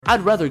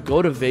I'd rather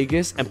go to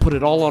Vegas and put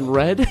it all on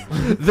red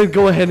than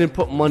go ahead and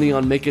put money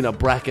on making a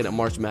bracket at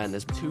March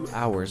Madness. 2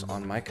 hours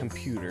on my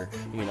computer,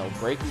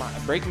 break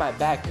my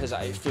back because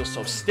I feel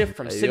so stiff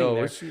from sitting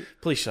there.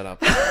 Please shut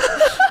up.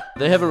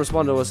 They haven't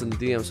responded to us in the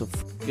DM, so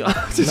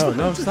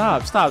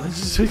Stop. This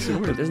just makes it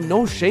worse. There's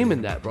no shame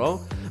in that, bro.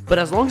 But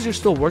as long as you're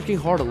still working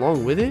hard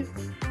along with it,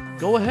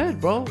 go ahead,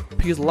 bro.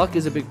 Because luck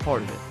is a big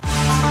part of it.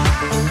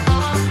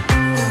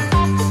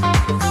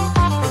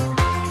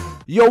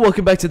 Yo,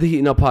 welcome back to the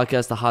Heating Up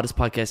Podcast, the hottest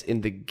podcast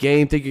in the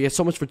game. Thank you guys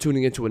so much for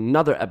tuning into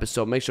another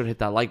episode. Make sure to hit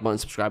that like button,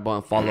 subscribe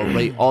button, follow,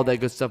 rate, all that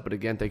good stuff. But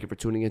again, thank you for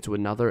tuning into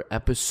another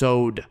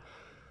episode.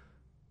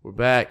 We're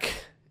back.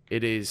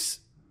 It is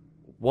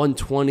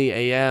 1:20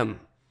 a.m.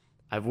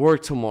 I've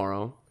worked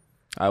tomorrow.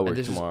 I work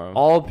tomorrow.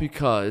 All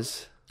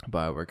because... But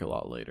I work a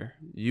lot later.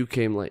 You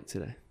came late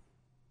today.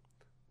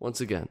 Once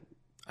again.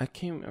 I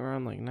came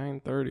around like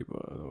 9:30,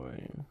 by the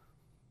way.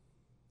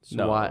 So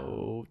no, why?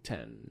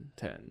 10.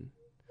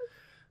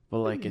 But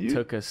like it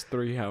took us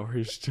 3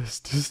 hours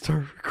just to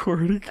start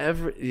recording.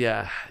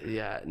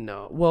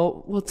 No.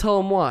 Well, tell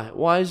him why.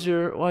 Why is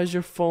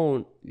your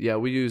phone? Yeah,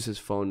 we use his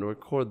phone to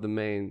record the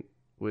main,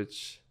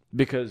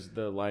 because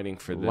the lighting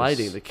for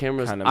this the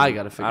cameras. I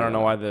gotta figure. I don't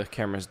know why the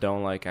cameras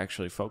don't like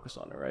actually focus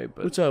on it, right?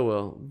 But which I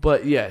will.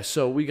 But yeah,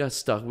 so we got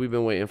stuck. We've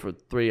been waiting for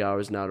 3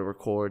 hours now to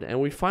record,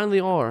 and we finally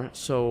are.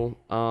 So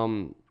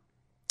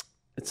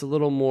it's a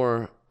little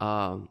more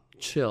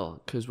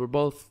chill because we're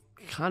both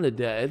kind of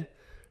dead.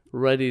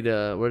 Ready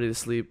to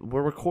sleep.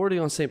 We're recording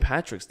on St.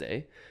 Patrick's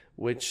Day,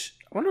 which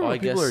I wonder what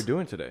people are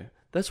doing today.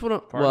 That's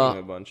what Partying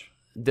a bunch.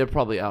 They're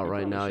probably out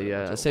right now.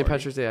 Yeah, St.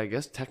 Patrick's Day, I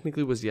guess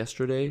technically was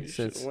yesterday.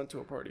 You went to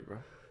a party, bro.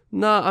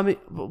 Nah, I mean,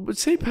 but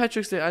St.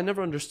 Patrick's Day, I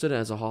never understood it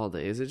as a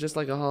holiday. Is it just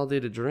like a holiday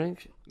to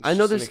drink? I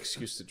know there's an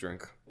excuse to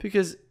drink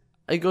because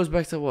it goes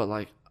back to what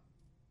I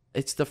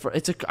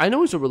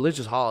know it's a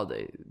religious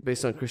holiday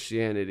based on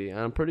Christianity,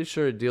 and I'm pretty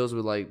sure it deals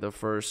with like the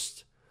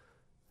first.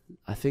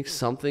 I think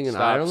something in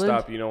Ireland.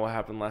 Stop. You know what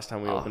happened last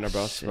time we opened our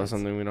mouths about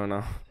something we don't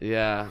know?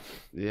 Yeah.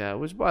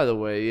 Which, by the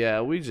way,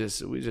 we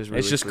just. Really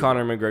it's just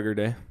Conor McGregor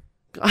Day.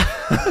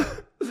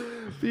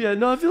 Yeah,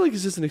 no, I feel like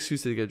it's just an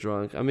excuse to get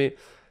drunk. I mean,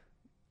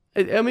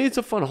 it's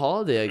a fun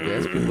holiday, I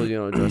guess. People,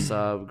 dress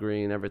up,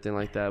 green, everything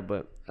like that.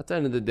 But at the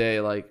end of the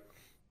day, like,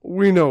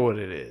 we know what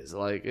it is.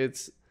 Like,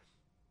 it's.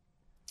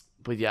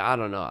 But yeah, I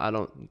don't know. I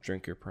don't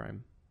drink your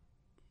prime.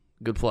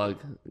 Good plug.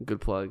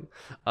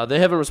 They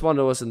haven't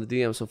responded to us in the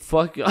DM, so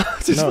fuck you.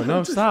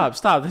 Stop.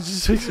 This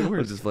just makes it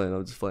worse.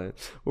 I'm just playing.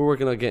 We're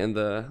working on getting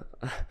the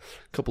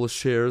couple of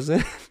shares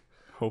in.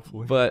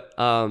 Hopefully. But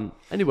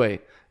anyway,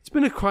 it's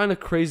been a kind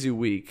of crazy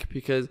week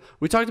because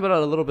we talked about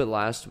it a little bit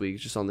last week,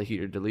 just on the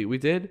Heat or Delete we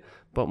did.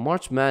 But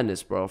March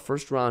Madness, bro,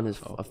 first round has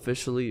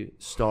officially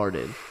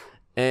started.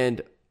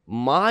 And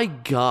my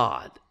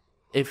God,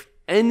 if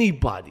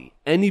anybody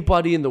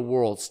in the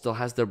world still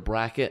has their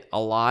bracket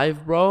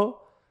alive, bro,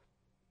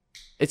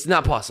 it's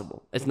not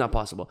possible.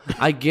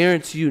 I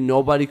guarantee you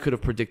nobody could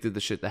have predicted the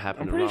shit that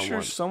happened in round one. I'm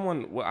pretty sure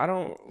someone... I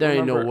don't There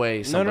remember. ain't no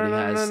way somebody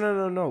has...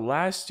 No.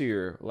 Last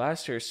year,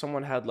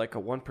 someone had like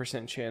a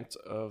 1% chance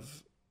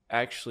of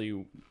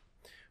actually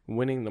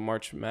winning the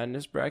March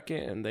Madness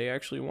bracket, and they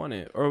actually won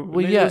it. Or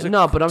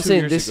but I'm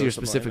saying this year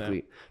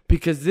specifically.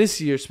 Because this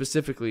year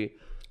specifically,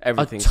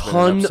 a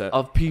ton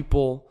of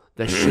people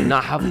that should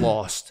not have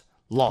lost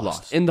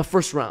in the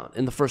first round.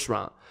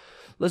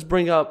 Let's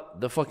bring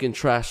up the fucking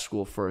trash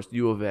school first,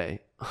 U of A.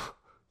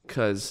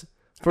 Because,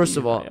 first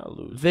of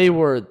all, they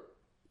were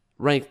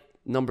ranked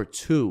number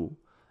 2,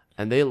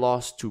 and they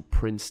lost to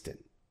Princeton.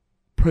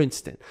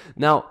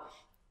 Now,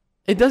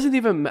 it doesn't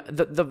even...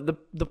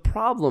 The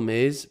problem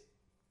is...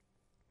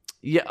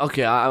 Yeah,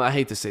 okay, I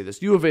hate to say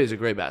this. U of A is a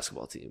great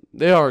basketball team.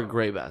 They are a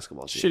great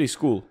basketball team. Shitty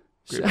school.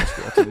 Great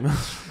basketball team.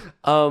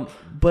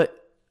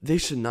 But they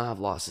should not have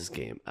lost this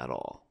game at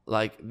all.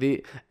 Like,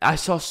 I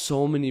saw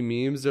so many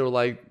memes. They were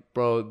like,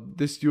 bro,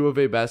 this U of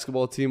A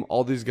basketball team,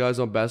 all these guys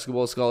on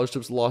basketball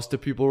scholarships lost to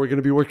people who are going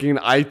to be working in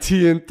IT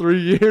in 3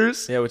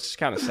 years. Yeah, which is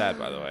kind of sad,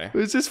 by the way.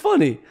 It's just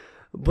funny.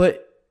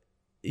 But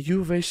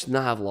U of A should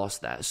not have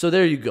lost that. So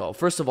there you go.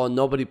 First of all,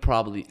 nobody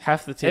probably...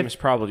 Half the team is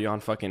probably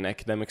on fucking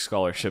academic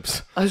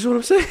scholarships. That's what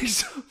I'm saying.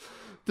 So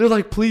they're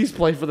like, please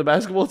play for the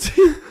basketball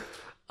team.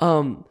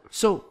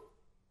 So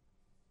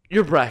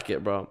your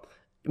bracket, bro.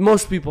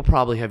 Most people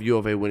probably have U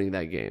of A winning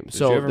that game.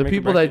 So the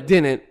people that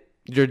didn't,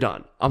 you're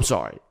done. I'm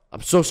sorry.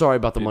 I'm so sorry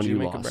about the money you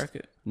lost. Did you make a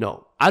bracket?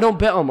 No. I don't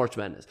bet on March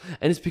Madness.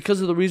 And it's because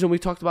of the reason we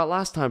talked about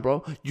last time,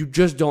 bro. You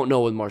just don't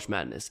know with March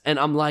Madness. And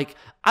I'm like,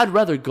 I'd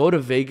rather go to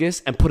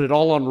Vegas and put it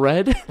all on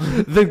red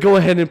than go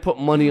ahead and put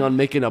money on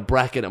making a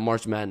bracket at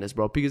March Madness,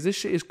 bro. Because this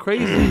shit is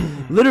crazy.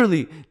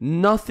 Literally,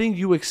 nothing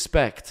you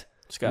expect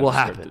will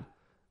happen.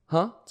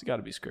 Huh? It's got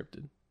to be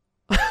scripted.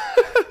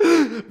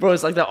 Bro,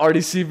 it's like that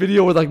RDC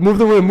video where like, move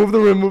the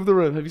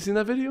rim. Have you seen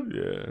that video?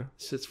 Yeah.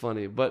 Shit's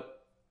funny.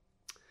 But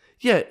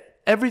yeah,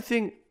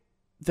 everything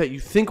that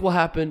you think will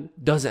happen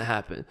doesn't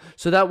happen.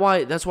 So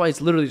that's why it's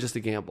literally just a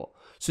gamble.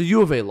 So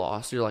U of A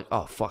lost. You're like,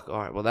 oh, fuck. All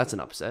right, well, that's an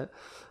upset.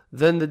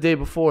 Then the day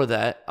before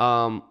that,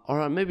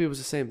 or maybe it was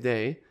the same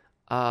day.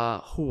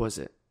 Who was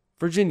it?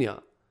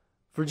 Virginia.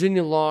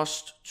 Virginia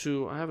lost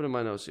to, I have it in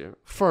my notes here,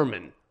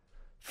 Furman,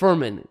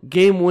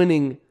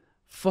 game-winning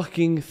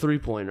fucking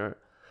three-pointer.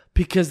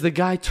 Because the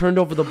guy turned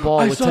over the ball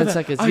with 10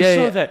 seconds. I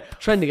saw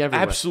that. Trending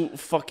everywhere. Absolute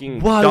fucking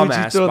Why dumbass,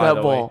 would you throw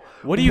that ball?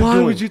 What are you doing?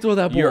 Why would you throw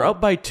that ball? You're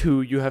up by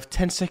 2. You have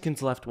 10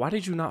 seconds left. Why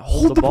did you not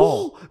hold the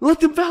ball?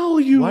 Let them foul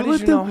you. Why did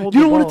you not hold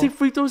You the don't want ball? to take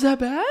free throws that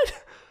bad?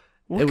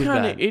 What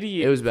kind of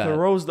idiot It was bad.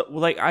 throws the...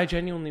 Like, I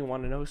genuinely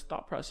want to know his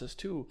thought process,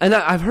 too. And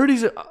I've heard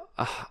he's...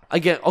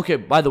 again, okay,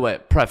 by the way,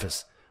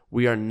 preface.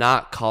 We are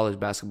not college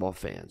basketball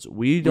fans.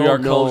 We are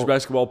college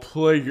basketball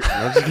players.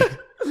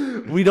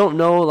 We don't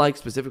know like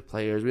specific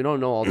players. We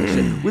don't know all this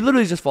shit. We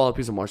literally just follow a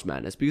piece of March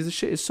Madness because the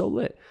shit is so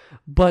lit.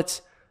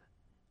 But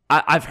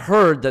I've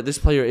heard that this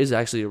player is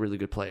actually a really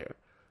good player.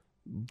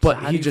 But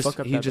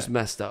So he just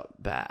messed up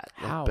bad.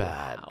 How?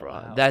 Bad, How? bro.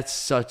 How? That's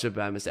such a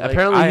bad mistake. Like,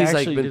 Apparently I he's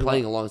like actually been did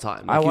playing a long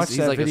time. Like, I watched he's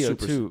that like a video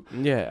super too.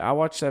 Yeah, I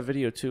watched that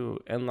video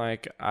too. And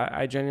like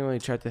I genuinely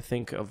tried to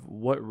think of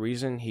what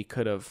reason he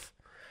could have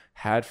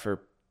had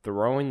for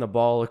throwing the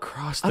ball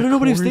across the I don't know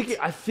what he was court.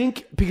 thinking. I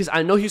think because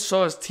I know he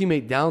saw his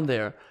teammate down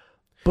there.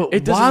 But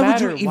It doesn't why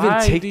matter. would you even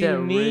Why take do that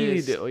you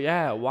need? risk?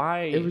 Yeah,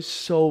 why? It was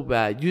so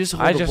bad. You just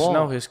hold I the just ball.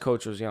 know his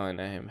coach was yelling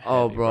at him.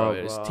 Oh, heavy, bro,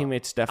 His bro.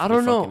 teammates I definitely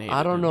don't know. fucking hated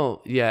I don't him.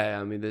 know. Yeah,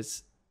 I mean,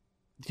 this.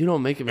 You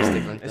don't make a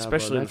mistake like that,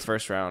 Especially bro. in the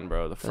first round,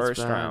 bro. The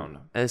first bad. round.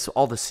 And it's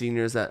all the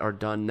seniors that are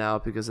done now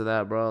because of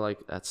that, bro. Like,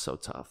 that's so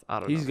tough.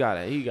 I don't know. He got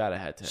a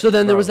head to head. So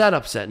then there Bro. was that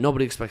upset.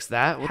 Nobody expects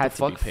that. What Had the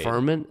to be fuck? paid.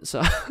 Furman?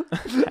 So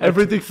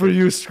everything for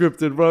you is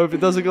scripted, bro, if it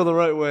doesn't go the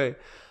right way.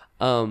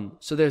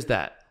 So there's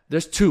that.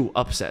 There's 2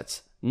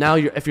 upsets. Now,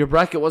 if your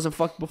bracket wasn't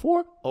fucked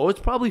before,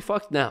 it's probably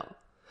fucked now.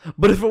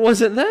 But if it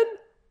wasn't then,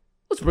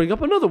 let's bring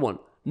up another one.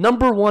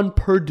 Number 1,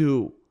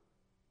 Purdue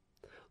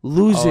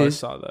loses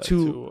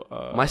to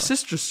my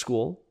sister's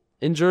school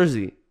in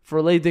Jersey,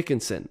 Fairleigh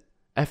Dickinson,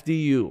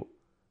 FDU,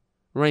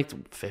 ranked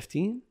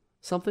 15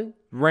 something.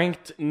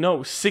 Ranked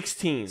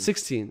 16.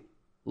 16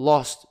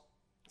 lost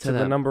to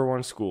the number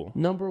 1 school.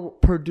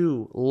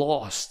 Purdue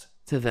lost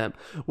to them,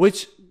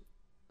 which.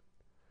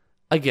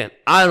 Again,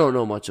 I don't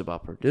know much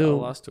about Purdue.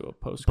 I lost to a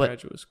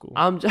postgraduate school.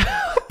 I'm just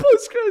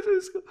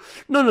postgraduate school.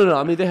 No.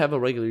 I mean, they have a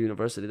regular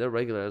university. They're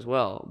regular as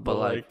well. But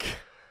like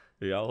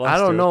I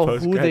don't know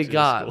who they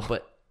got, school.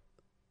 But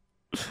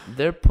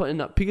they're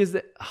putting up because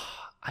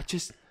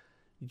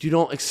you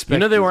don't expect. You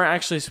know they weren't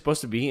actually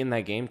supposed to be in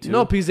that game too.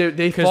 No, because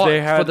they fought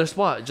for their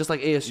spot, just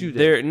like ASU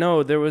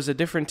did. There was a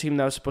different team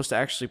that was supposed to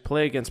actually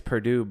play against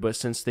Purdue, but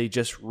since they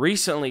just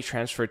recently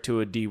transferred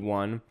to a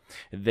D1,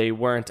 they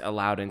weren't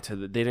allowed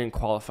they didn't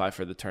qualify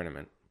for the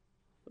tournament.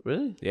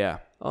 Really? Yeah.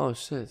 Oh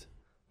shit.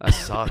 That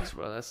sucks,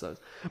 bro. That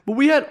sucks. But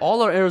we had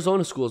all our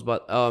Arizona schools,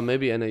 but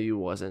maybe NAU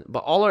wasn't.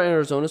 But all our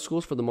Arizona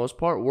schools, for the most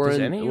part, were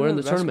in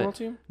the tournament.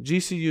 Team?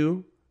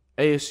 GCU.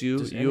 ASU.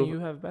 Does NAU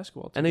have a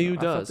basketball team? NAU I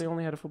does. thought they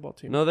only had a football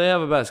team. No, they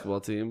have a basketball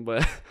team,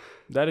 but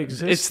that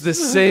exists. It's the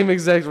same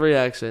exact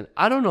reaction.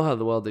 I don't know how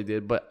well they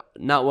did, but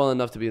not well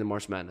enough to be in the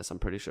March Madness, I'm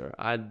pretty sure.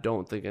 I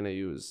don't think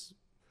NAU is.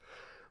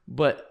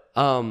 But,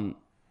 so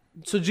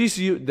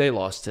GCU, they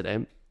lost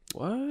today.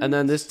 What? And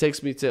then this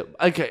takes me to,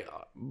 okay,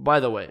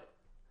 by the way,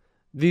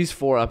 these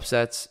 4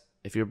 upsets,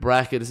 if your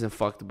bracket isn't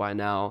fucked by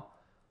now,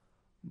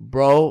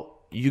 bro,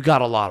 you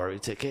got a lottery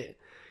ticket.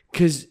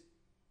 Because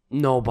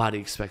nobody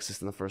expects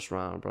this in the first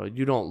round, bro.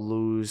 You don't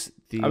lose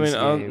these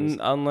games.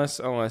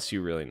 Unless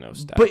you really know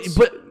stats.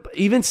 But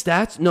even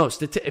stats, no.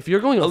 If you're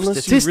going off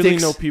statistics, you really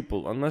know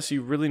people, unless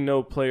you really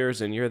know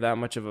players, and you're that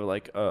much of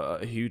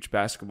a huge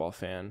basketball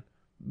fan.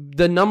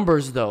 The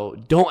numbers though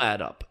don't add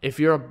up. If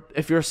you're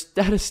a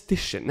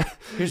statistician,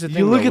 here's the thing: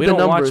 you look at the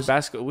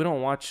numbers. We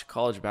don't watch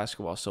college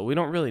basketball, so we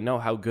don't really know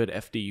how good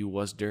FDU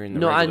was during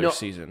the regular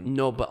season.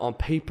 No, but on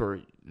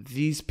paper,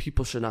 these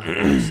people should not have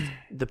lost.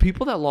 The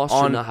people that lost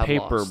should not have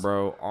lost.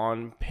 Bro.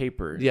 On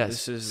paper,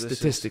 yes.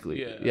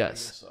 Statistically,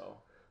 yes.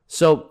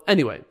 So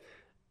anyway,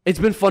 it's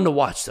been fun to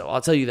watch, though.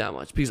 I'll tell you that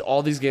much because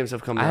all these games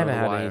have come. I haven't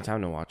had any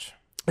time to watch.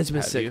 It's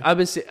been sick. I've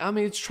been sick. I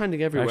mean, it's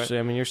trending everywhere. Actually,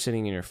 I mean, you're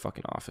sitting in your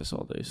fucking office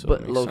all day, so.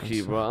 But low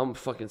key, bro, I'm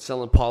fucking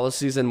selling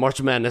policies and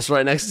March Madness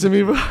right next to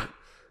me, bro.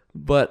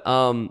 But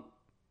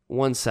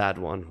one sad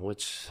one,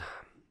 which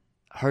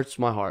hurts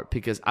my heart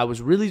because I was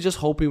really just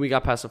hoping we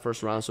got past the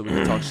first round so we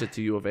could talk shit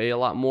to U of A a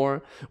lot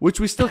more, which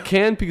we still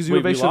can because U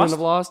of A shouldn't have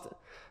lost.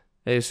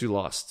 ASU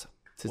lost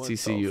to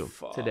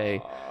TCU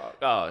today.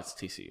 Oh, it's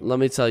TCU. Let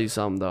me tell you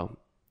something though.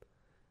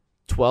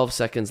 12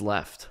 seconds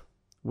left.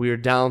 We are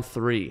down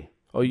 3.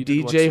 Oh, you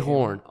DJ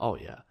Horn. Oh,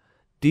 yeah.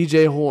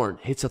 DJ Horn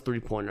hits a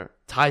 3-pointer.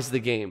 Ties the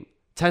game.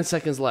 10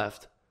 seconds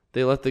left.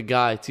 They let the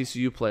guy,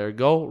 TCU player,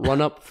 go.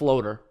 Run up,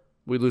 floater.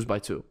 We lose by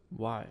 2.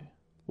 Why?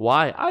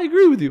 I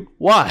agree with you.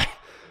 Why?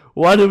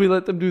 Why did we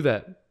let them do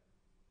that?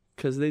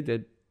 Because they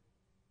did.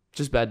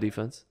 Just bad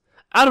defense.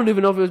 I don't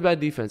even know if it was bad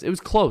defense. It was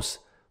close.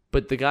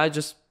 But the guy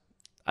just...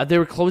 They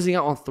were closing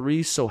out on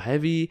 3s so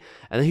heavy.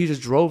 And then he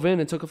just drove in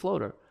and took a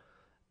floater.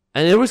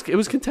 And it was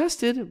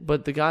contested,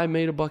 but the guy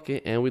made a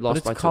bucket, and we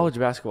lost by 2. It's college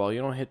basketball. You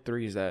don't hit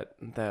threes that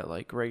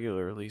like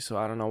regularly, so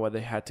I don't know why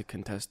they had to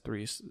contest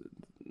threes.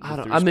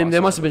 I mean, they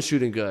must have been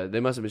shooting good.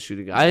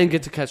 I didn't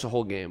get to catch the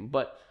whole game,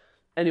 but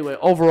anyway,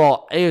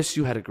 overall,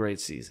 ASU had a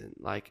great season.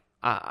 Like,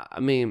 I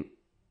mean,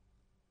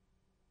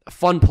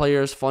 fun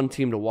players, fun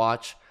team to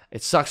watch.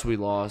 It sucks we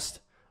lost,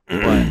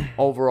 but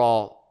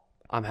overall,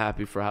 I'm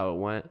happy for how it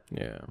went.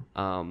 Yeah.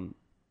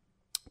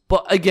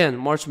 But again,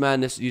 March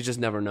Madness, you just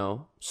never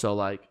know. So,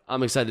 like,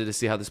 I'm excited to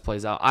see how this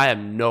plays out. I have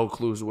no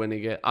clue who's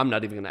winning it. I'm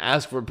not even going to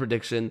ask for a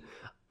prediction.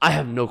 I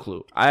have no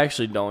clue. I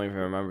actually don't even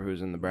remember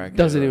who's in the bracket.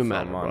 Doesn't even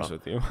matter, bro.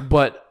 With you.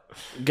 But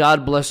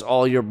God bless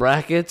all your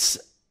brackets.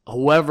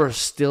 Whoever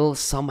still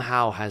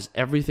somehow has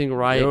everything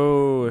right,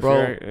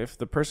 if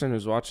the person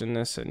who's watching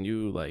this and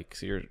you, like,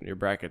 see your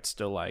bracket's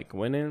still, like,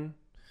 winning,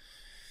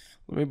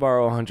 let me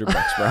borrow $100,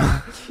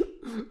 bro.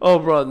 Oh,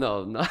 bro,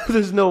 no,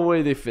 there's no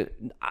way they fit.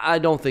 I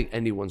don't think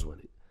anyone's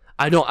winning.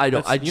 I don't.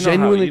 I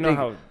genuinely think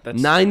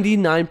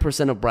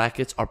 99% of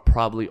brackets are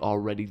probably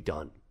already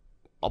done.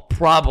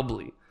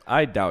 Probably.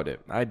 I doubt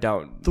it. I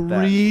doubt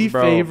three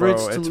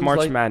favorites. Bro, it's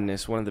March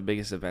Madness, one of the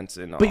biggest events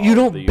in. But you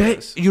don't bet.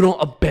 US. You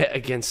don't bet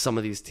against some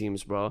of these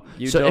teams, bro.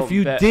 So if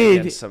you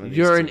did,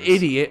 you're an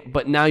idiot.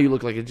 But now you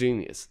look like a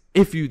genius.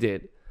 If you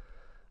did,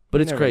 but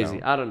it's crazy.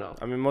 Know. I don't know.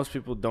 I mean, most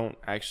people don't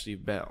actually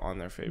bet on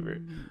their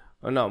favorite.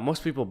 Oh no,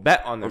 most people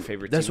bet on their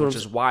favorite team, which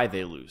is why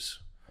they lose.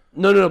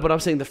 No, but I'm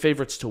saying the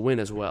favorites to win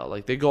as well.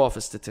 Like, they go off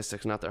of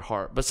statistics, not their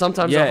heart. But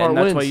sometimes their heart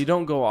wins. That's why you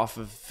don't go off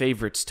of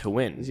favorites to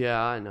win.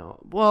 Yeah, I know.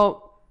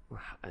 Well,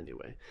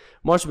 anyway,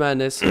 March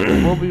Madness,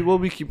 we'll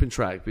be keeping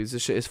track because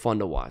this shit is fun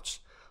to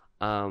watch.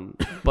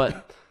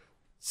 But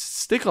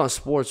stick on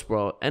sports,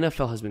 bro.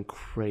 NFL has been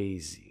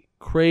crazy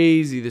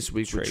this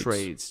week with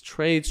trades.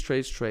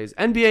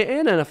 NBA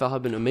and NFL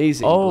have been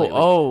amazing.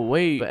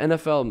 Wait. But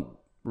NFL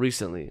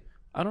recently.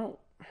 I know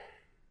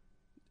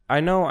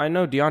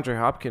DeAndre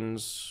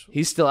Hopkins.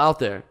 He's still out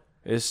there.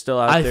 Is still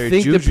out there. I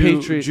think the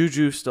Patriots.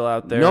 Juju's still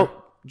out there. Nope.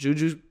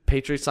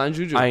 Patriots signed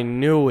Juju. I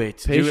knew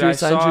it. Patriots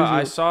signed Juju.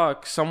 I saw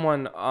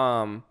someone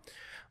on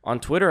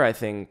Twitter, I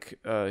think,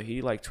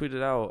 he like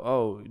tweeted out,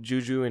 "Oh,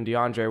 Juju and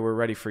DeAndre were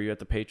ready for you at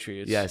the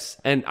Patriots." Yes,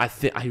 and I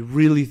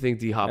really think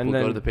D-Hop will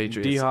go to the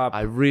Patriots. D-Hop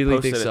I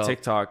really think so. Posted a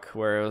TikTok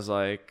where it was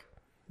like,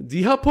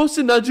 D-Hop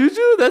posted not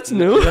Juju? That's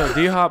new. Yeah,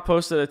 D-Hop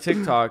posted a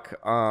TikTok.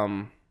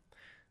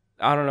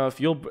 I don't know if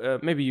you'll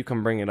maybe you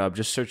can bring it up.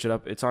 Just search it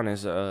up. It's on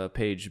his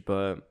page,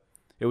 but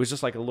it was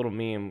just like a little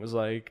meme. It was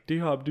like,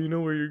 D-Hop, do you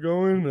know where you're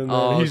going? And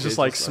then he's just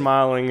like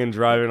smiling and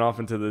driving off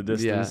into the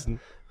distance. Yeah.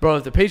 Bro,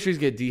 if the Patriots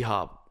get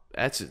D-Hop,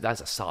 that's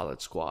a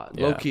solid squad.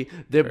 Yeah, low key.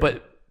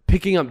 But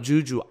picking up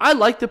Juju, I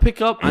like the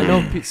pickup. I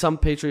know some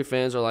Patriot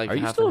fans are like, are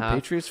you half still and a half.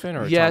 Patriots fan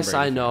or a yes,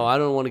 Tom Brady I know. Fan? I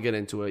don't want to get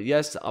into it.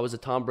 Yes, I was a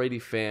Tom Brady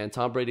fan.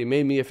 Tom Brady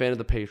made me a fan of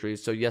the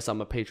Patriots. So yes,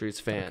 I'm a Patriots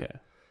fan. Okay.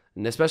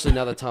 And especially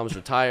now that Tom's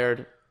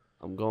retired,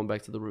 I'm going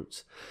back to the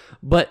roots.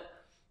 But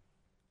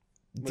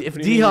if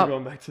D-Hop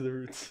going back to the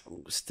roots,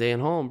 staying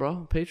home,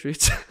 bro,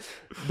 Patriots.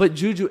 But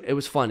Juju, it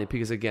was funny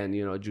because again,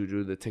 you know,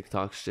 Juju, the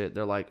TikTok shit.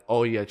 They're like,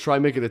 oh yeah, try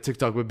making a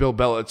TikTok with Bill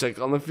Belichick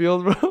on the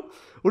field, bro.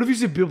 What if you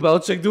see Bill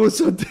Belichick doing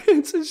some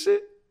dance and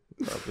shit?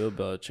 Bro, Bill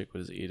Belichick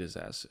would eat his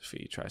ass if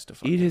he tries to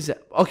eat his ass.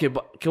 Okay,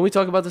 but can we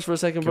talk about this for a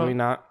second, bro? Can we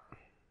not?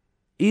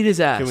 Eat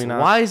his ass. Can we not?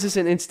 Why is this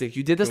an instinct?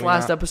 You did this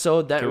last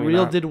episode. That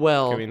reel did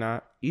well. Can we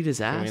not? Eat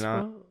his ass,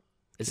 bro?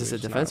 Is this a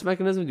defense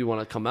mechanism? Do you want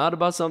to come out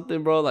about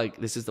something, bro? Like,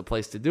 this is the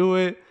place to do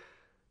it.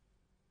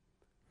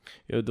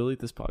 Yo, delete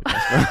this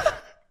podcast,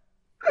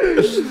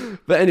 bro.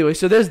 But anyway,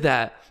 so there's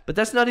that. But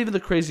that's not even the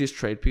craziest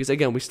trade because,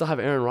 again, we still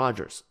have Aaron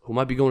Rodgers, who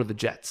might be going to the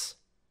Jets.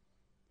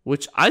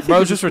 Which I think...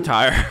 Bro, just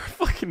retire.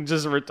 Fucking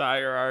just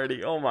retire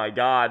already. Oh, my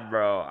God,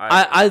 bro.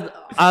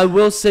 I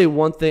will say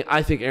one thing.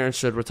 I think Aaron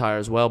should retire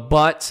as well.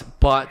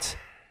 But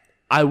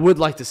I would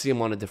like to see him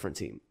on a different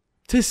team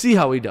to see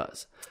how he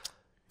does.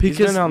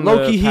 Because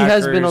low-key, he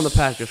has been on the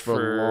Packers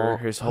for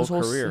his whole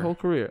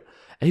career.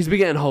 And he's been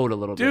getting hoed a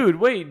little bit. Dude,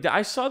 wait.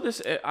 I saw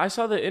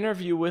the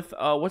interview with,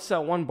 what's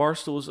that one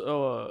Barstool's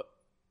sports?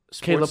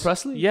 Caleb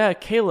Presley? Yeah,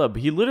 Caleb.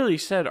 He literally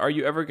said, are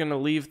you ever going to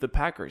leave the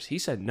Packers? He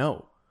said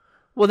no.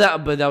 Well,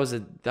 that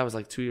was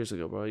like 2 years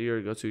ago, bro. A year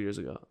ago, 2 years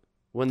ago.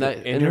 When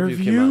that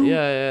interview came out.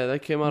 Yeah,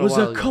 that came out a while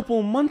ago. It was a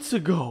couple months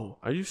ago.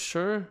 Are you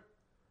sure?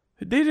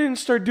 They didn't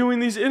start doing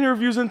these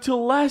interviews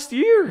until last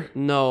year.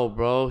 No,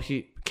 bro.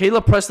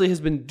 Caleb Presley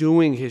has been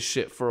doing his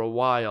shit for a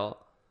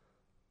while.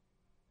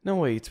 No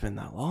way, it's been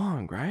that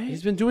long, right?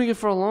 He's been doing it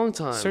for a long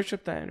time. Search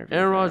up that interview.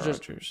 Aaron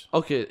Rodgers.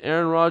 Okay,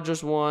 Aaron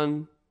Rodgers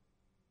won.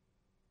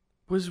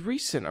 Was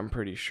recent, I'm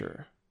pretty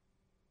sure.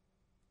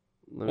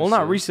 Well,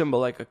 not recent, but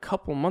like a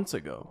couple months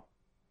ago.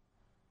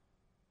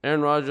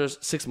 Aaron Rodgers,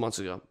 6 months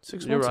ago.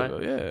 6 months ago,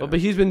 yeah. But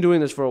he's been doing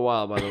this for a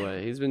while, by the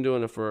way. He's been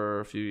doing it for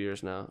a few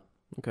years now.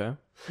 Okay.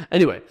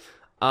 Anyway,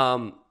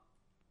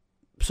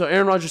 so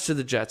Aaron Rodgers to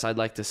the Jets, I'd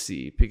like to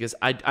see because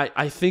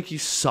I think he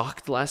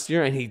sucked last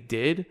year, and he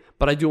did.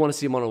 But I do want to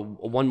see him on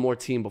one more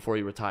team before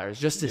he retires,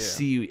 just to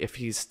see if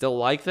he's still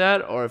like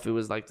that or if it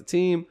was like the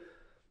team.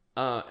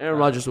 Aaron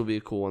Rodgers will be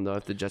a cool one though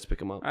if the Jets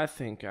pick him up. I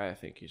think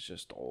he's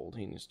just old.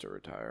 He needs to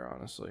retire,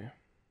 honestly.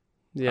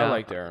 Yeah, I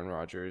liked Aaron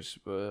Rodgers,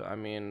 but I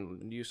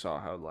mean, you saw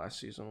how last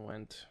season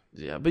went.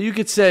 Yeah, but you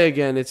could say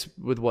again, it's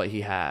with what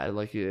he had.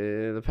 Like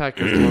the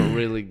Packers weren't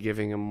really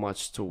giving him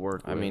much to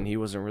work with. I mean, he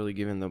wasn't really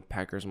giving the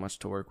Packers much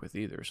to work with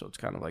either, so it's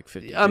kind of like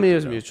 50. I mean, it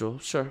was mutual.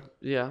 Sure.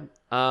 Yeah.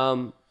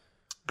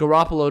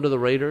 Garoppolo to the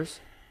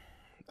Raiders.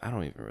 I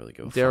don't even really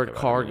go. Derek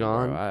Carr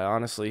gone.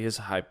 Honestly, his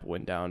hype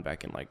went down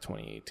back in like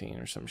 2018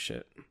 or some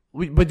shit.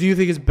 But do you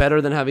think it's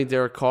better than having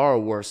Derek Carr or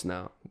worse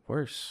now?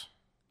 Worse.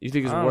 You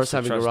think it's worse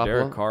having Garoppolo?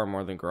 Derek Carr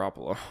more than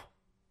Garoppolo.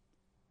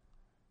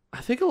 I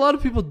think a lot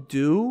of people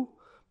do.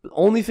 The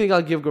only thing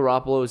I'll give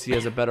Garoppolo is he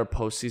has a better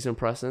postseason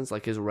presence.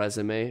 Like his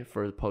resume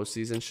for the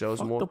postseason shows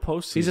Fuck more. The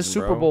postseason, he's a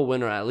Super Bowl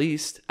winner at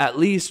least. At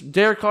least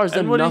Derek Carr's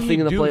done nothing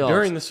in the playoffs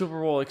during the Super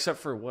Bowl except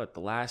for what, the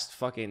last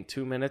fucking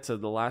 2 minutes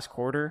of the last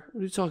quarter. What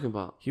are you talking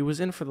about? He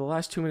was in for the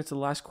last 2 minutes of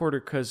the last quarter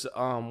because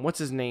what's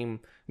his name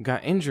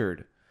got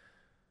injured.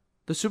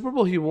 The Super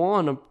Bowl he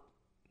won.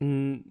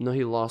 No,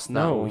 he lost.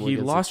 No, he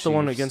lost the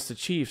one against the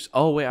Chiefs.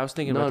 Oh wait, I was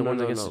thinking about the one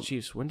against the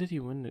Chiefs. When did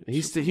he win it?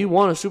 He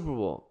won a Super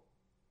Bowl.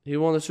 He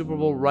won the Super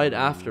Bowl right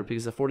after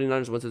because the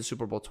 49ers went to the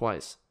Super Bowl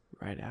twice.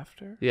 Right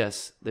after?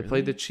 Yes. They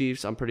played the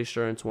Chiefs, I'm pretty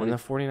sure, in 20. And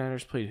the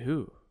 49ers played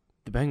who?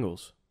 The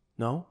Bengals.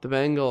 No? The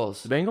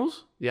Bengals. The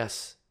Bengals?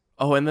 Yes.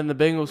 Oh, and then the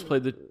Bengals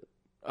played the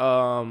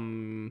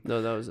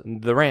No, that was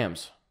the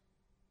Rams,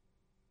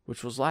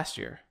 which was last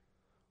year.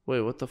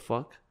 Wait, what the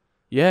fuck?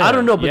 Yeah. I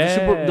don't know, but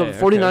the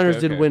 49ers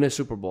did win a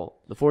Super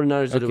Bowl. The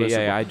 49ers did win a Super Bowl.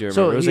 Yeah, I do remember.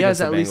 So it was he against has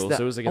the at least Bengals.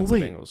 It was against the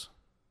Bengals.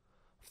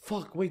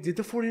 Fuck, wait, did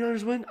the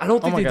 49ers win? I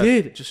don't think they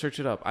did. Just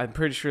search it up. I'm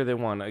pretty sure they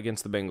won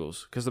against the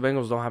Bengals because the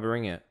Bengals don't have a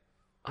ring yet.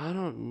 I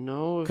don't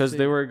know. Because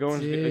they were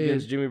going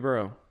against Jimmy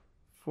Burrow.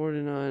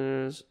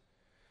 49ers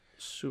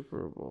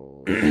Super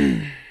Bowl.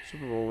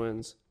 Super Bowl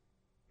wins.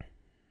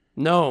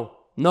 No,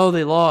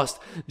 they lost.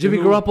 Jimmy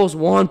Garoppolo's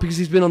won because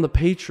he's been on the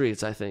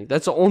Patriots, I think.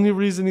 That's the only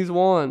reason he's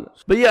won.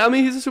 But yeah, I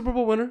mean, he's a Super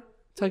Bowl winner,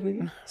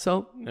 technically.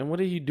 So. And what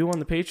did he do on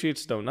the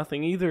Patriots, though?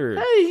 Nothing either.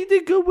 Hey, he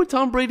did good when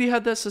Tom Brady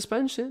had that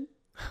suspension.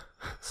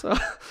 So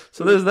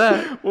there's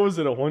that. What was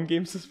it, a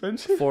 1-game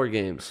suspension? 4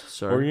 games,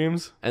 sir. 4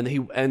 games? And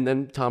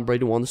then Tom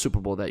Brady won the Super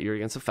Bowl that year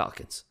against the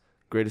Falcons.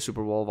 Greatest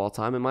Super Bowl of all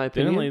time, in my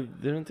opinion.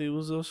 Didn't they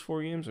lose those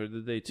 4 games, or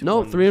did they?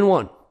 No,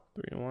 3-1.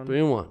 3-1.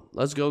 3-1.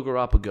 Let's go,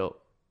 Garoppolo.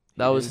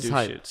 That was his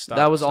hype.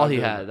 That was all he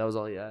had.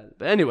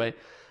 But anyway,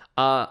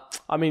 I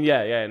mean,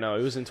 no,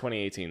 it was in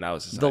 2018. That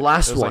was his the hype.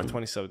 last it was one. Like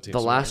 2017. The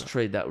last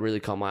trade that really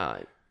caught my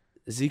eye.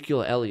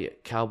 Ezekiel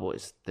Elliott,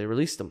 Cowboys. They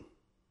released him.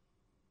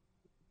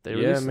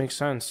 It makes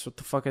sense. What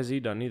the fuck has he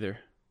done either?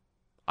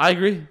 I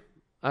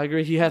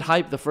agree. He had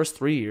hype the first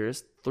 3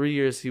 years. 3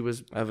 years he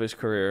was of his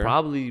career.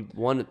 Probably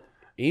one.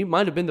 He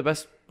might have been the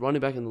best running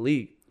back in the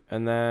league.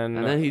 And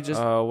then he just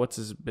what's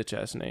his bitch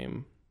ass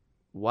name?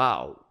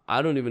 Wow,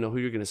 I don't even know who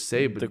you're gonna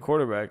say. But the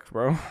quarterback,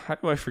 bro. How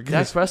do I forget?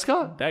 Dak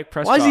Prescott.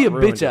 Why is he a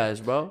bitch ass,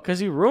 bro? Because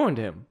he ruined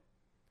him.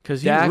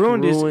 Because he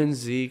ruined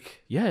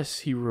Zeke. Yes,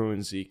 he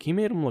ruined Zeke. He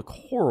made him look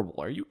horrible.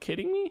 Are you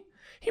kidding me?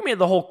 He made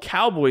the whole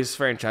Cowboys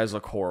franchise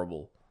look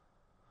horrible.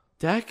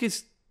 Dak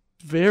is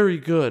very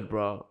good,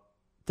 bro.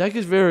 Dak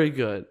is very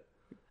good.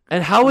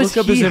 And how is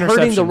he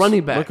hurting the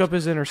running back? Look up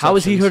his interceptions. How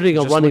is he hurting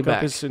a running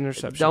back? Look up his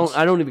interceptions.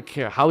 I don't even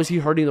care. How is he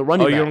hurting the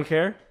running back? Oh, you don't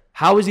care?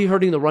 How is he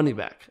hurting the running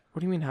back?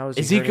 What do you mean, how is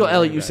he Ezekiel hurting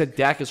Elliott, you said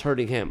Dak is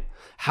hurting him.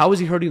 How is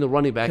he hurting the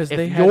running back if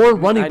your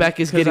running back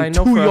is getting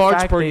 2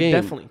 yards per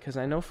game? Because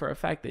I know for a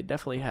fact they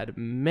definitely had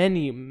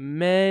many,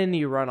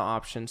 many run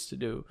options to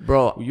do.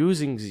 Bro,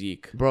 using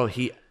Zeke. Bro,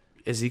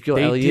 Ezekiel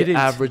Elliott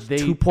averaged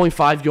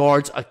 2.5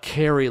 yards a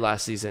carry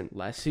last season.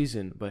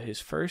 But his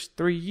first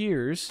 3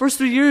 years.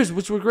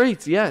 Which were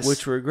great, yes.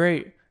 Which were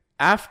great.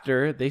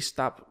 After they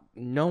stopped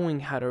knowing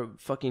how to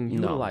fucking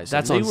utilize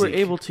him. They were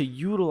able to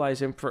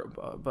utilize him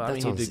but I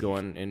mean, he did go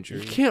on injury.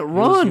 He can't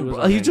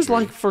run. He just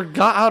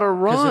forgot how to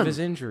run. Because of his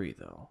injury,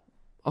 though.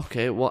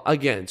 Okay, well,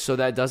 again, so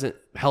that doesn't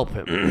help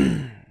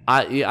him.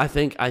 I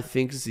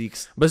think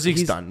Zeke's... But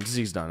Zeke's done.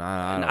 Zeke's done.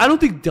 I don't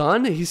think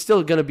done. He's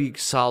still going to be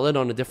solid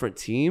on a different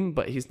team,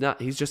 but he's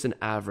not. He's just an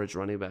average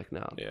running back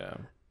now. Yeah.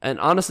 And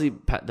honestly,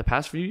 the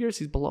past few years,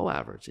 he's below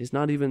average. He's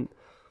not even...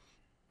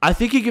 I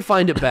think he can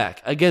find it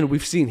back. Again,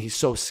 we've seen he's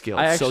so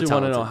skilled. I actually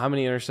want to know, how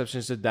many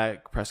interceptions did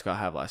Dak Prescott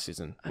have last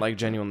season? Like,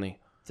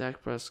 genuinely.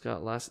 Dak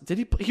Prescott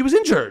he was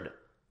injured.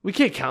 We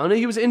can't count it.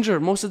 He was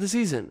injured most of the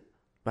season.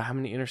 But how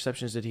many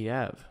interceptions did he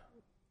have?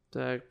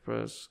 Dak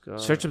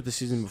Prescott. Search up the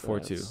season before,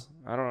 too.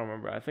 I don't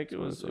remember. I think it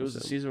was the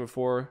season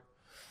before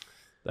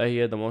that he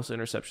had the most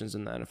interceptions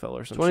in the NFL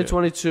or something.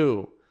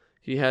 2022.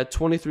 He had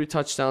 23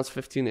 touchdowns,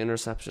 15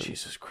 interceptions.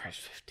 Jesus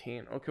Christ,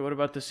 15. Okay, what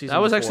about this season?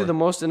 That was actually the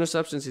most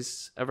interceptions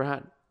he's ever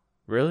had.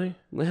 Really?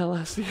 Yeah,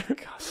 last year.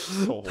 God,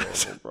 so horrible,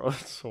 bro.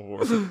 That's so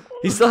horrible.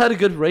 He still had a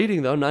good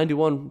rating, though,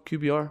 91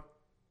 QBR.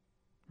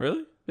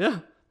 Really? Yeah.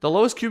 The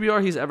lowest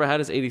QBR he's ever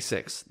had is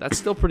 86. That's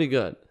still pretty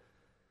good.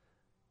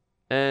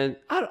 And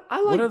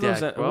I like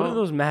Dak, bro. What are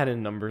those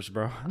Madden numbers,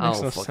 bro? I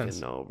don't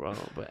fucking know, bro.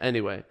 But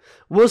anyway,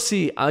 we'll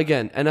see.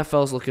 Again,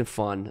 NFL's looking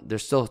fun.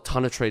 There's still a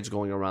ton of trades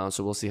going around,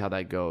 so we'll see how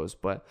that goes.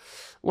 But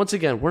once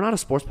again, we're not a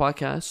sports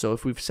podcast, so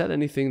if we've said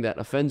anything that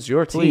offends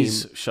your team,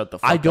 please shut the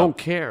fuck up. I don't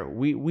care.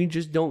 We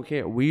just don't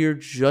care. We're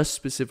just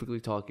specifically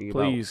talking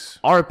about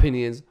our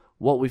opinions,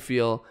 what we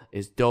feel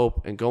is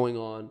dope and going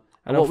on.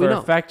 I know for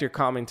a fact you're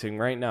commenting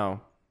right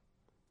now.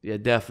 Yeah,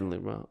 definitely,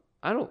 bro.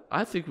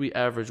 I think we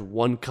average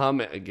one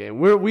comment a game.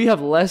 We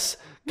have less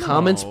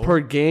comments per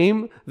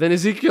game than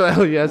Ezekiel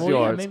Elliott's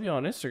yards. Yeah, maybe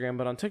on Instagram,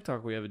 but on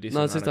TikTok we have a decent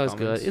amount of comments.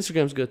 TikTok's good.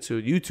 Instagram's good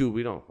too. YouTube,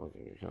 we don't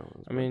fucking get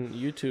comments. I mean,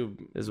 YouTube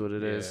is what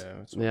it is.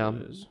 That's what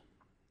it is.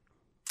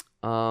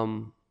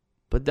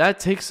 But that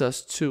takes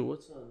us to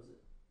what's on?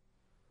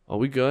 Are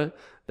we good?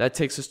 That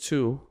takes us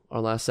to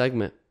our last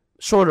segment.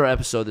 Shorter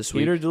episode this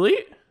week. Heat or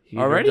delete?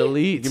 Already?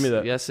 Delete. Give me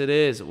that. Yes, it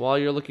is. While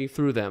you're looking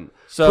through them.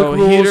 So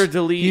Heat or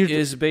Delete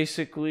is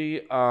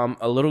basically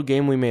a little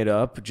game we made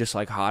up, just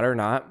like Hot or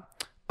Not.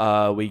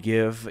 We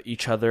give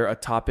each other a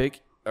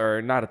topic,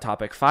 or not a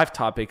topic, 5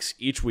 topics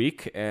each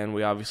week, and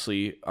we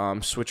obviously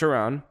switch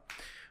around.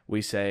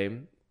 We say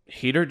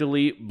Heat or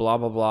Delete, blah,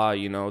 blah, blah,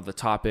 the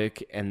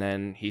topic, and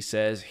then he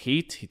says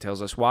Heat, he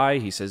tells us why.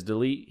 He says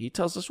Delete, he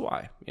tells us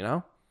why,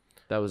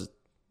 That was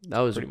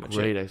a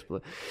great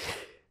explanation.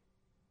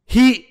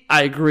 Heat,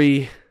 I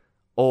agree.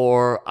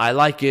 Or I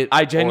like it.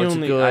 I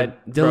genuinely delete.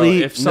 Bro,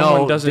 if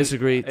someone doesn't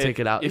disagree, take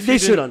it out. They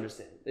should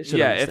understand.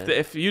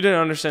 If you didn't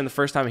understand the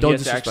first time, he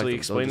has to actually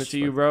explain it to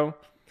you, bro.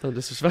 Don't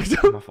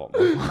disrespect him. My fault.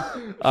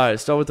 All right,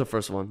 start with the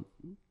first one.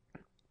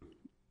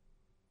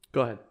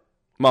 Go ahead.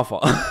 My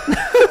fault.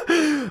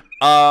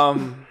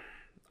 I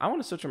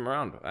want to switch them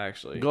around.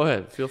 Actually, go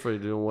ahead. Feel free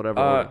to do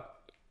whatever.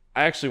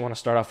 I actually want to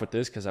start off with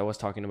this because I was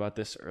talking about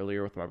this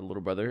earlier with my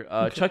little brother.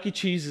 Okay. Chuck E.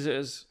 Cheese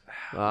was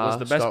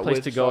the best place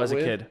to go as a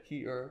kid.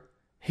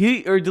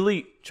 Heat or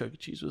Delete? Chuck E.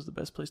 Cheese was the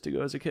best place to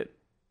go as a kid.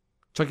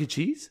 Chuck E.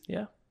 Cheese?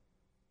 Yeah.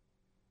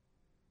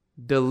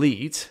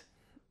 Delete.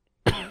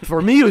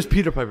 For me, it was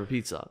Peter Piper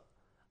Pizza.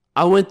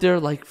 I went there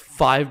like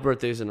 5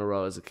 birthdays in a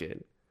row as a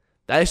kid.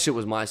 That shit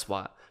was my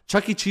spot.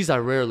 Chuck E. Cheese, I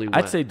rarely went.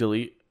 I'd say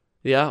Delete.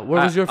 Yeah?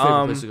 Where was your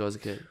favorite place to go as a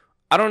kid?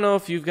 I don't know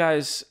if you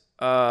guys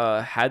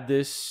had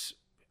this.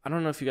 I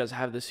don't know if you guys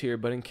have this here,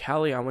 but in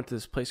Cali, I went to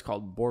this place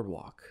called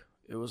Boardwalk.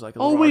 It was like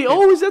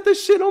is that the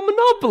shit on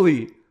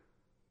Monopoly?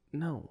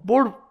 No.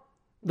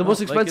 The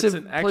most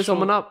expensive place on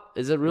Monopoly.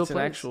 Is it real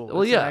place?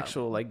 An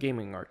actual like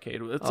gaming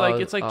arcade. It's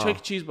like Chuck E.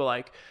 Cheese, but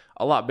like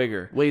a lot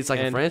bigger. Wait, it's like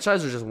a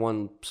franchise or just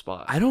one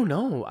spot? I don't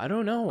know. All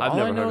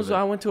I know is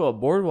I went to a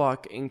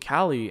Boardwalk in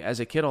Cali as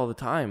a kid all the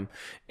time,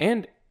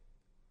 and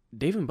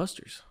Dave and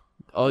Buster's.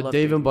 Oh,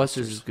 Dave and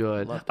Buster's is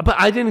good. But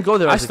I didn't go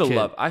there as a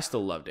kid. I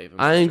still love Dave and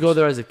Buster's. I didn't go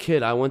there as a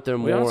kid. I went there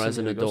more as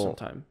an adult.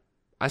 Sometime.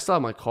 I still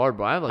have my card,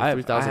 bro. I have like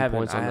 3,000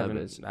 points on that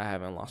bitch. I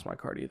haven't lost my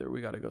card either.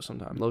 We got to go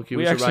sometime. Low-key,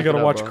 we actually got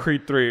to watch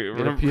Creed 3.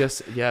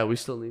 Yeah, we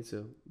still need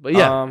to. But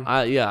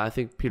yeah, I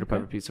think Peter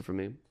Piper Pizza for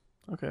me.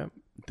 Okay.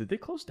 Did they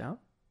close down?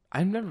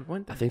 I never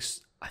went there.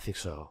 I think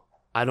so.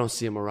 I don't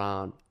see him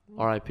around.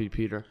 R.I.P.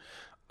 Peter.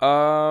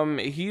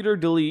 Heat or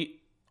Delete.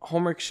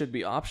 Homework should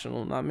be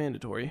optional, not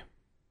mandatory.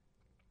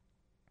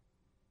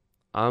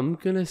 I'm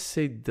going to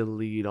say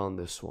Delete on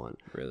this one.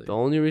 Really? The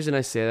only reason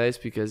I say that is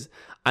because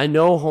I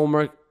know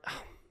homework...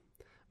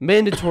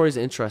 Mandatory is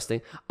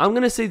interesting. I'm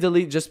going to say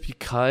Delete just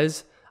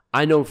because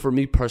I know for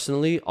me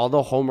personally,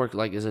 although homework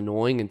like is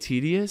annoying and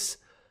tedious,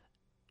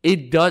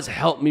 it does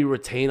help me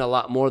retain a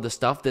lot more of the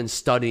stuff than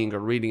studying or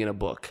reading in a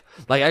book.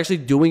 Like actually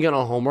doing it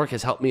on homework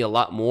has helped me a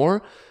lot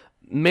more.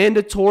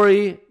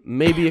 Mandatory,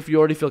 maybe if you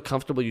already feel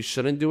comfortable, you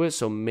shouldn't do it.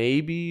 So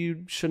maybe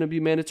you shouldn't be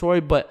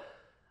mandatory. But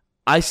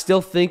I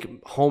still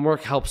think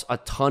homework helps a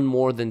ton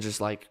more than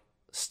just like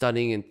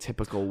studying in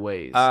typical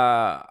ways.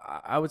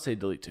 I would say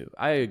Delete too.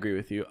 I agree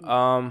with you.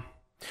 I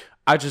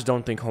just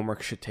don't think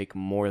homework should take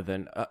more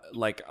than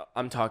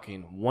I'm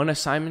talking one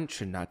assignment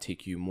should not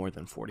take you more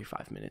than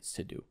 45 minutes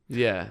to do.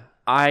 Yeah.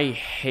 I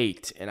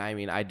hate, and I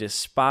mean I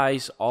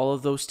despise all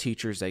of those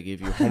teachers that give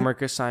you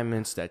homework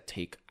assignments that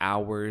take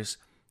hours,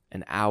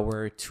 an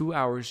hour, 2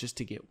 hours just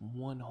to get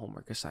one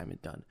homework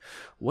assignment done.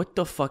 What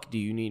the fuck do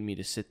you need me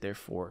to sit there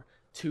for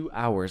 2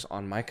 hours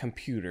on my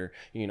computer,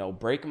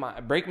 break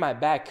my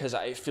back because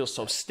I feel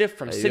so stiff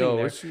from sitting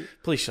there.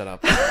 Please shut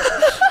up.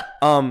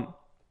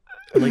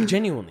 Like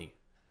genuinely,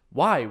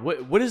 why?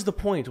 What is the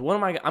point? What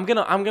am I'm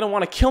gonna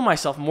want to kill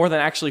myself more than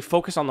actually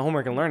focus on the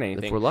homework and learn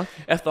anything. If we're lucky.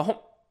 If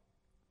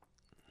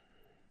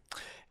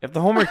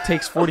the homework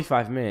takes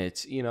 45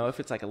 minutes, if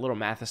it's like a little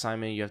math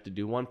assignment, you have to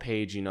do 1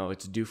 page,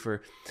 it's due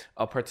for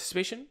a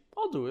participation,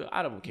 I'll do it.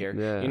 I don't care.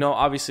 Yeah.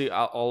 Obviously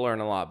I'll learn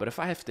a lot. But if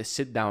I have to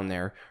sit down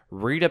there,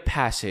 read a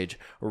passage,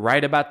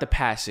 write about the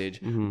passage,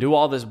 do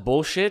all this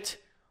bullshit,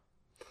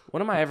 what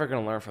am I ever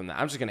going to learn from that?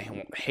 I'm just going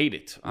to hate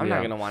it. I'm not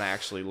going to want to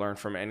actually learn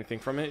from anything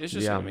from it. It's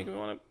just going to make me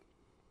want to,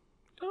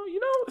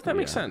 if that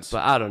makes sense.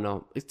 But I don't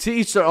know. To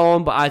each their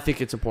own, but I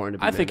think it's important to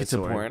be mandatory.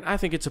 I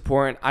think it's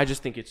important. I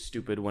just think it's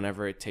stupid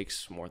whenever it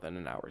takes more than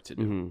an hour to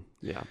do.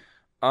 Yeah.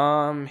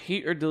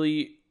 Heat or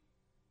Delete.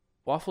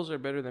 Waffles are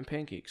better than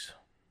pancakes.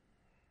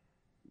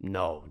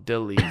 No,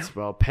 deletes,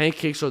 bro.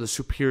 Pancakes are the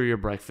superior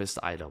breakfast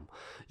item.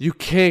 You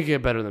can't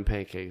get better than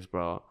pancakes,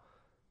 bro.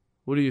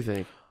 What do you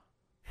think?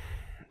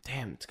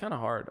 Damn, it's kind of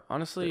hard.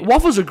 Honestly,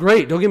 waffles are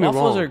great. Don't get me wrong.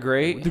 Waffles are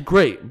great. They're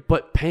great.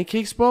 But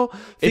pancakes, bro,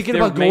 thinking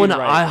about going to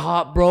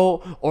IHOP,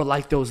 bro, or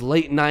like those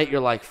late night,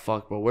 you're like,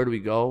 fuck, bro, where do we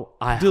go?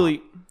 IHOP.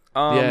 Delete.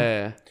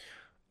 Yeah.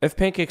 If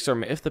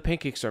the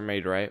pancakes are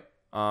made right,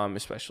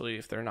 especially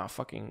if they're not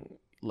fucking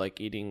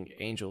like eating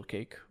angel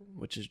cake,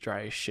 which is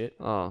dry as shit.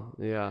 Oh,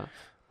 yeah.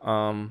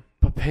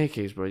 But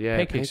pancakes, bro. Yeah,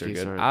 pancakes are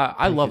good.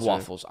 I love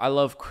waffles. I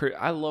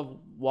love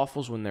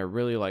waffles when they're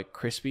really like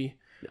crispy.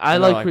 I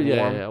like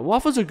yeah.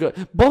 Waffles are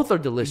good. Both are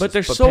delicious. But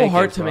they're so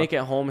hard to make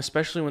at home,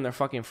 especially when they're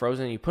fucking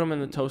frozen. You put them in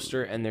the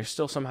toaster and they're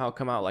still somehow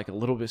come out like a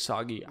little bit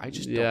soggy. I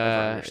just don't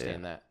ever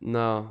understand that.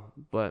 No,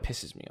 but it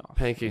pisses me off.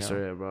 Pancakes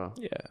are it, bro.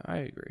 Yeah, I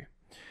agree.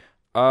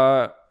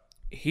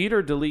 Heat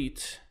or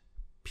delete?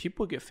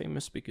 People get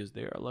famous because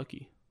they are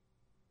lucky.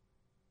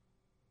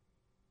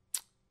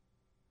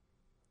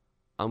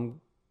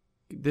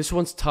 This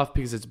one's tough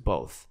because it's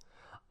both.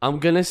 I'm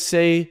gonna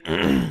say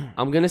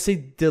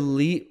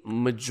delete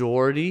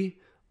majority,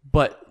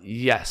 but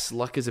yes,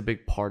 luck is a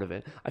big part of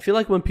it. I feel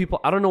like when people,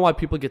 I don't know why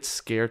people get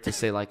scared to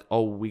say like,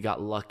 oh, we got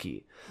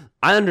lucky.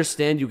 I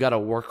understand you gotta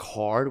work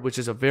hard, which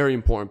is a very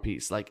important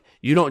piece. Like,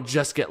 you don't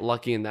just get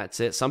lucky and that's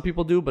it. Some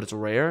people do, but it's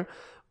rare.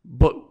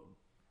 But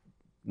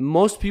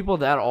most people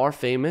that are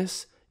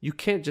famous, you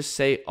can't just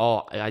say,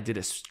 oh, I did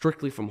it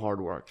strictly from hard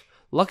work.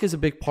 Luck is a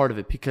big part of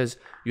it because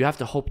you have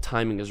to hope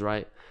timing is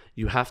right.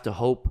 You have to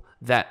hope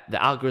that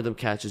the algorithm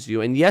catches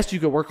you. And yes, you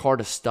can work hard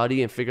to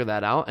study and figure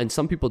that out. And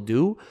some people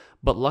do,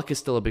 but luck is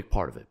still a big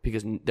part of it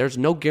because there's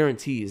no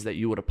guarantees that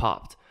you would have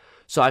popped.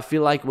 So I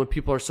feel like when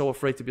people are so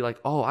afraid to be like,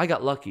 oh, I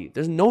got lucky,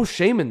 there's no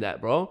shame in that,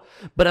 bro.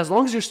 But as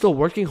long as you're still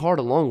working hard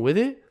along with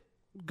it,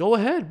 go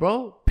ahead,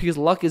 bro, because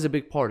luck is a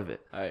big part of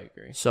it. I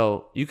agree.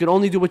 So you can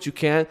only do what you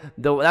can.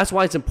 Though that's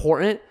why it's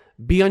important.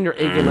 Be on your A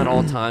game at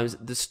all times.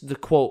 The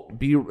quote,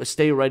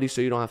 stay ready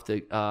so you don't have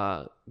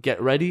to get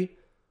ready.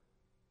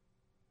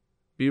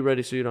 Be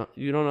ready so you don't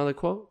know the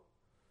quote?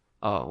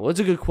 Oh, well, it's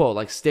a good quote.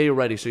 Like, stay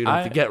ready so you don't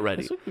have to get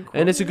ready.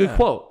 And it's a good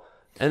quote.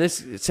 And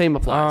it's same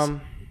applies.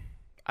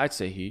 I'd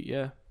say Heat,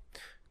 yeah.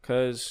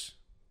 Because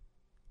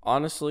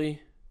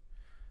honestly,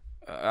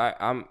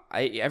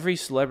 every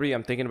celebrity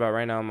I'm thinking about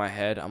right now in my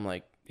head, I'm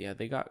like, yeah,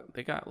 they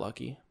got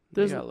lucky.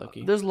 There's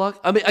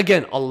luck. I mean,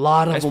 again, a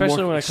lot of especially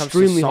them when it comes to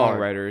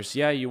songwriters.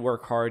 Yeah, you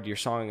work hard, your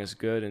song is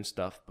good and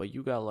stuff, but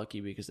you got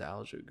lucky because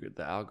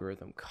the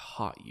algorithm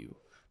caught you.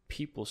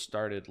 People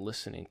started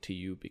listening to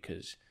you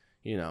because,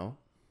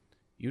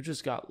 you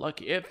just got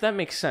lucky. If that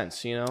makes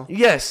sense,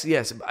 Yes.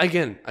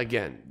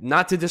 Again,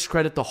 not to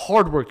discredit the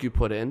hard work you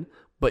put in,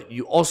 but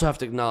you also have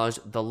to acknowledge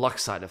the luck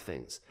side of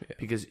things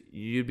because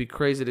you'd be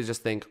crazy to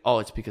just think, oh,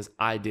 it's because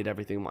I did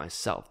everything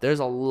myself. There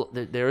is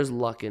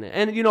luck in it.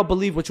 And,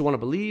 believe what you want to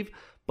believe,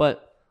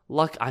 but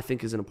luck, I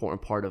think, is an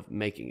important part of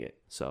making it.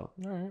 So,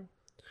 all right.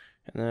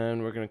 And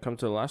then we're going to come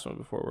to the last one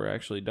before we're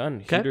actually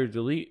done. Okay. Heat or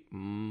delete,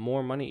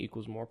 more money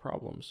equals more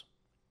problems.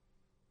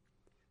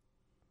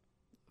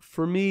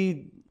 For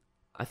me,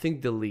 I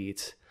think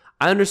delete.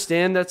 I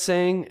understand that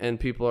saying, and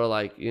people are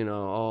like,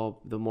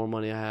 oh, the more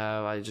money I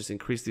have, I just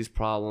increase these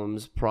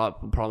problems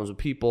with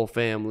people,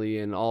 family,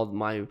 and all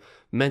my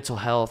mental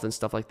health and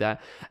stuff like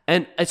that.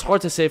 And it's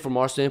hard to say from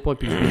our standpoint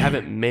because we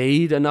haven't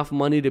made enough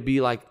money to be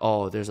like,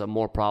 oh, there's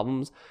more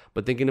problems.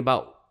 But thinking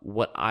about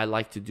what I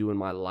like to do in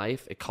my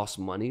life, it costs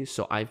money.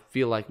 So I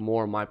feel like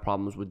more of my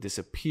problems would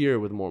disappear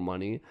with more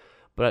money.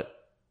 But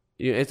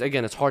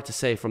it's hard to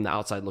say from the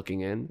outside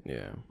looking in.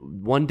 Yeah.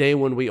 One day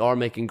when we are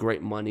making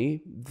great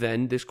money,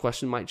 then this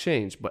question might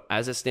change. But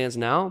as it stands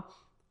now,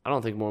 I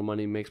don't think more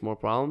money makes more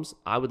problems.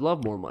 I would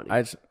love more money.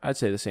 I'd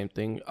say the same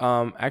thing.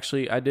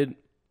 Actually, I did.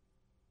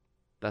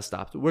 That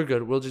stopped. We're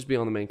good. We'll just be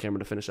on the main camera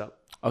to finish up.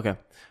 Okay.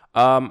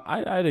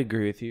 I'd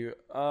agree with you.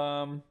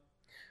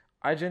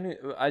 I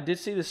did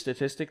see the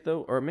statistic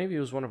though, or maybe it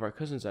was one of our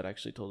cousins that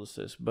actually told us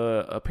this.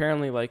 But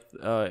apparently,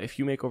 if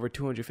you make over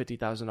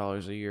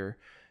 $250,000 a year,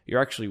 you're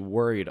actually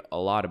worried a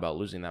lot about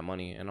losing that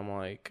money. And I'm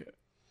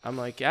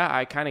like, yeah,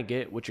 I kind of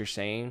get what you're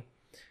saying,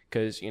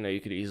 because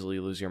you could easily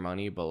lose your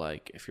money, but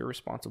like if you're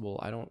responsible,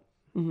 I don't.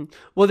 Mm-hmm.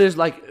 Well,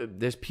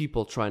 there's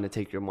people trying to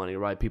take your money,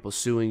 right? People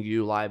suing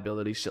you,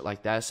 liability, shit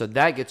like that. So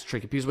that gets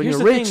tricky because when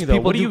you're rich,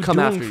 people do come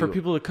after you. For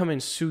people to come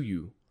and sue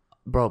you,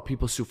 bro,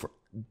 people sue for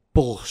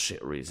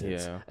bullshit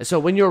reasons. Yeah. And so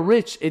when you're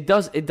rich, it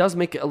does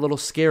make it a little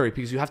scary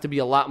because you have to be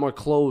a lot more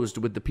closed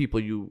with the people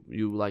you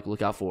like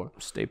look out for.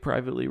 Stay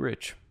privately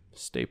rich.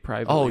 Stay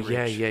privately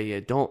rich. Yeah.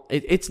 Don't.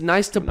 It's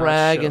nice to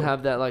brag and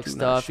have that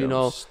stuff,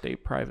 Stay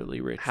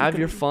privately rich. Have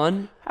your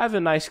fun. Have a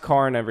nice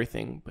car and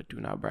everything, but do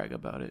not brag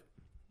about it.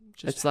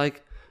 It's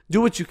like, do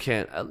what you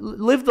can.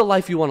 Live the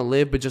life you want to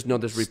live, but just know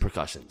there's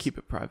repercussions. Keep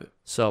it private.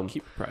 So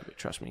keep it private.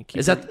 Trust me.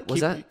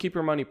 Keep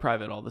your money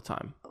private all the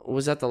time.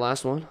 Was that the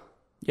last one?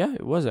 Yeah,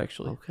 it was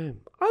actually. Okay.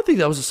 I think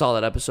that was a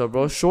solid episode,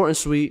 bro. Short and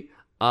sweet.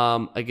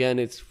 Again,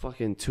 it's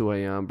fucking 2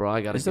 a.m., bro.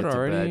 I gotta get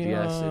to bed.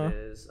 Yes, it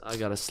is. I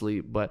gotta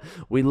sleep. But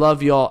we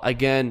love y'all.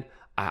 Again,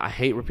 I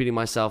hate repeating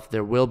myself.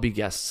 There will be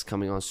guests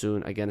coming on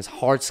soon. Again, it's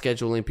hard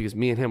scheduling because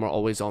me and him are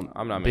always on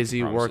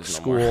busy work,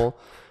 school.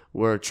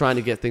 We're trying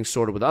to get things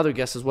sorted with other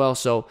guests as well.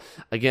 So,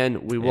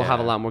 again, we will have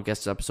a lot more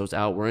guest episodes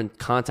out. We're in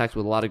contact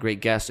with a lot of great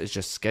guests. It's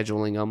just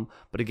scheduling them.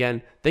 But,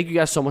 again, thank you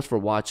guys so much for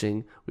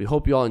watching. We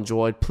hope you all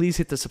enjoyed. Please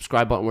hit the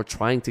subscribe button. We're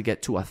trying to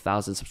get to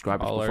 1,000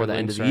 subscribers before the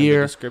end of the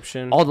year.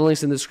 All the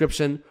links in the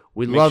description.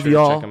 We love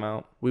y'all. Check them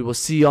out. We will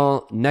see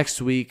y'all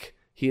next week.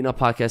 Heating Up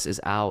Podcast is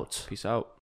out. Peace out.